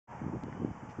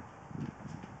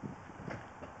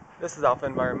This is Alpha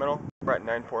Environmental. We're at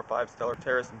 945 Stellar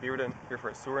Terrace in Beaverton, here for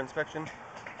a sewer inspection.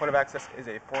 Point of access is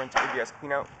a 4-inch ABS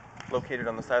cleanout located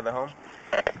on the side of the home.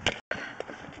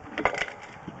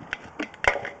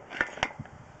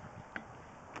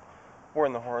 We're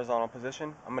in the horizontal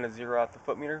position. I'm going to zero out the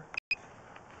foot meter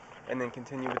and then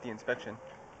continue with the inspection.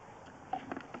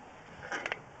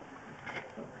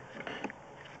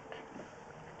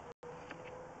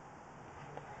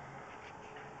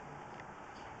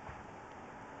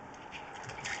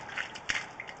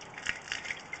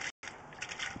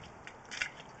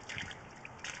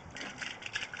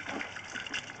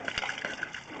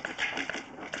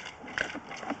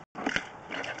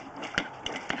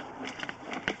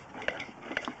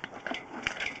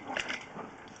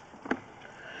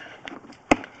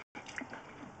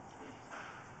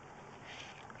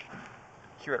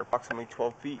 Here at approximately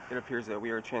 12 feet, it appears that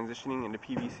we are transitioning into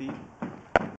PVC.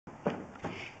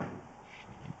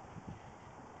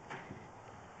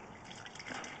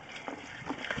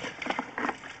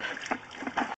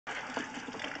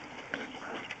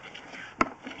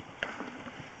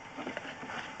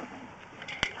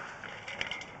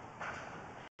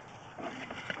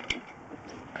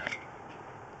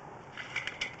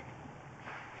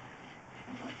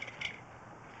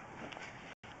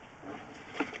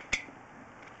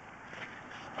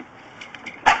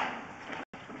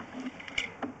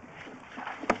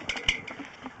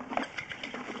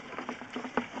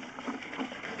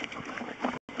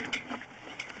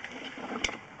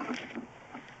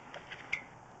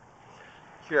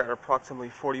 Here at approximately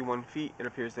 41 feet, it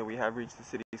appears that we have reached the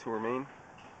city's sewer main.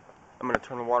 I'm going to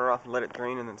turn the water off and let it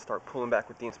drain and then start pulling back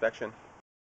with the inspection.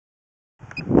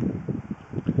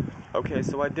 Okay,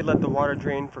 so I did let the water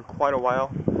drain for quite a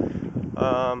while.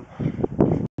 I'm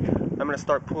going to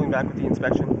start pulling back with the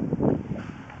inspection.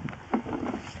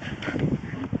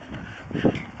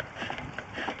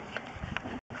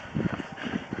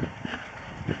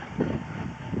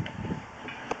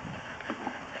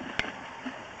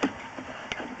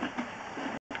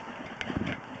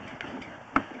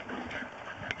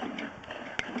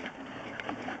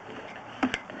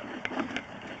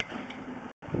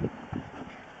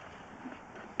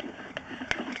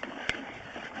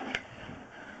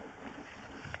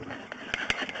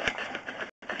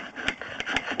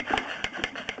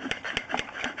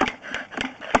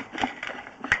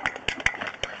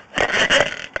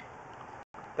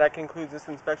 That concludes this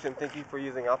inspection. Thank you for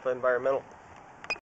using Alpha Environmental.